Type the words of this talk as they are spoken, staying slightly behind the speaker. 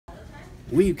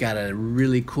We've got a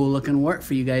really cool looking wart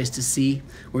for you guys to see.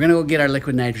 We're gonna go get our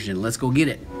liquid nitrogen. Let's go get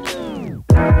it.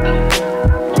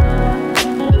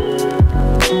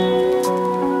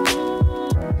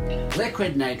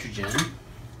 Liquid nitrogen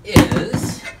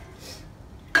is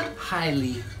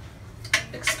highly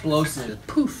explosive.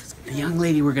 Poof. The young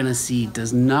lady we're gonna see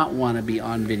does not want to be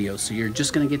on video, so you're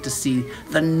just gonna get to see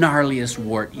the gnarliest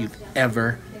wart you've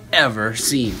ever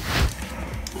seen.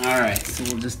 All right, so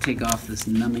we'll just take off this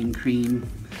numbing cream.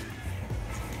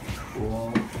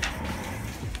 Cool.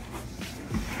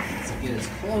 Let's get as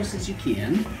close as you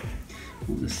can.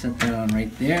 We'll just set that on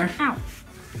right there. Ow.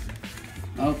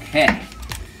 Okay.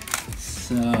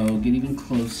 So get even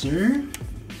closer.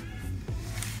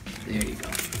 There you go.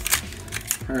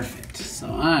 Perfect.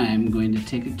 So I'm going to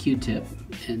take a Q-tip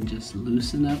and just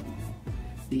loosen up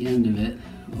the end of it.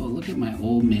 Oh, look at my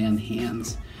old man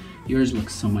hands. Yours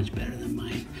looks so much better than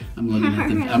mine. I'm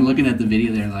looking at the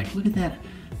video there like, look at that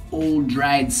old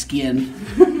dried skin.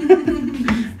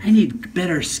 I need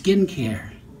better skin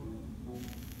care.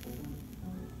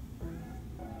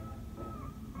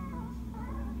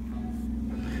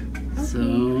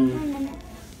 So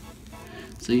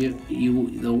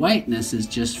the whiteness is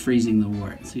just freezing the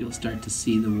wart. So you'll start to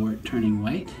see the wart turning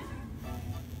white.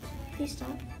 Please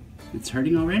stop. It's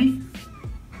hurting already?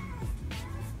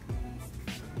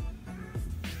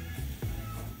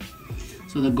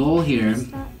 So the goal here,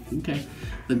 okay,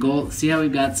 the goal, see how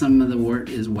we've got some of the wart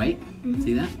is white? Mm-hmm.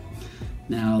 See that?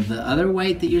 Now the other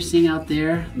white that you're seeing out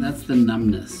there, that's the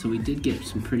numbness. So we did get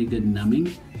some pretty good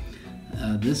numbing.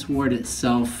 This wart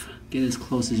itself, get as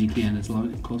close as you can, as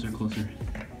long, closer.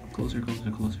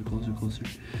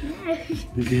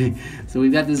 Okay, so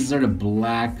we've got this sort of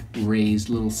black raised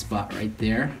little spot right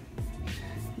there.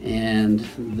 And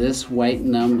this white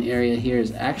numb area here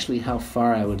is actually how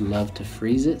far I would love to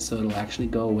freeze it so it'll actually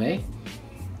go away.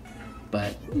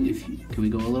 But if can we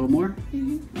go a little more?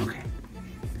 Mm-hmm. Okay.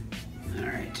 All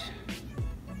right.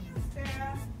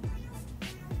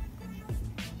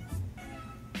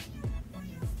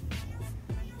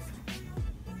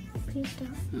 Please stop.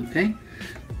 Okay.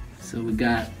 So we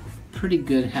got pretty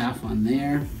good half on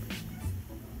there.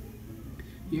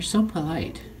 You're so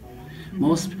polite.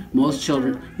 Most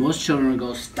children would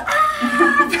go stop,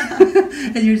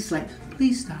 and you're just like,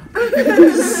 please stop.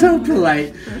 So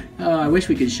polite. Oh, I wish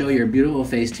we could show your beautiful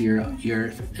face to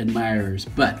your admirers,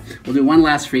 but we'll do one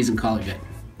last freeze and call it good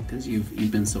because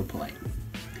you've been so polite.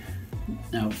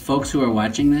 Now, folks who are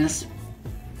watching this,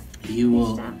 you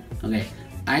will. Okay,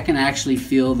 I can actually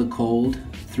feel the cold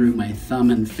through my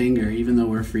thumb and finger, even though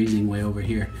we're freezing way over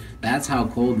here. That's how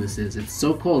cold this is. It's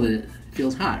so cold that it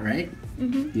feels hot, right?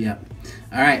 Mm-hmm. Yep.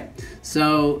 All right,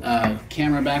 so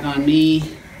camera back on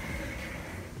me.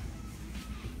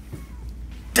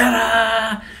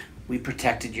 Ta-da! We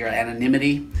protected your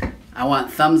anonymity. I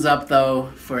want thumbs up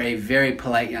though for a very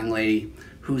polite young lady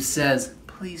who says,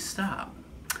 please stop,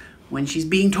 when she's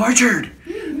being tortured.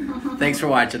 Thanks for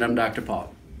watching. I'm Dr.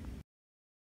 Paul.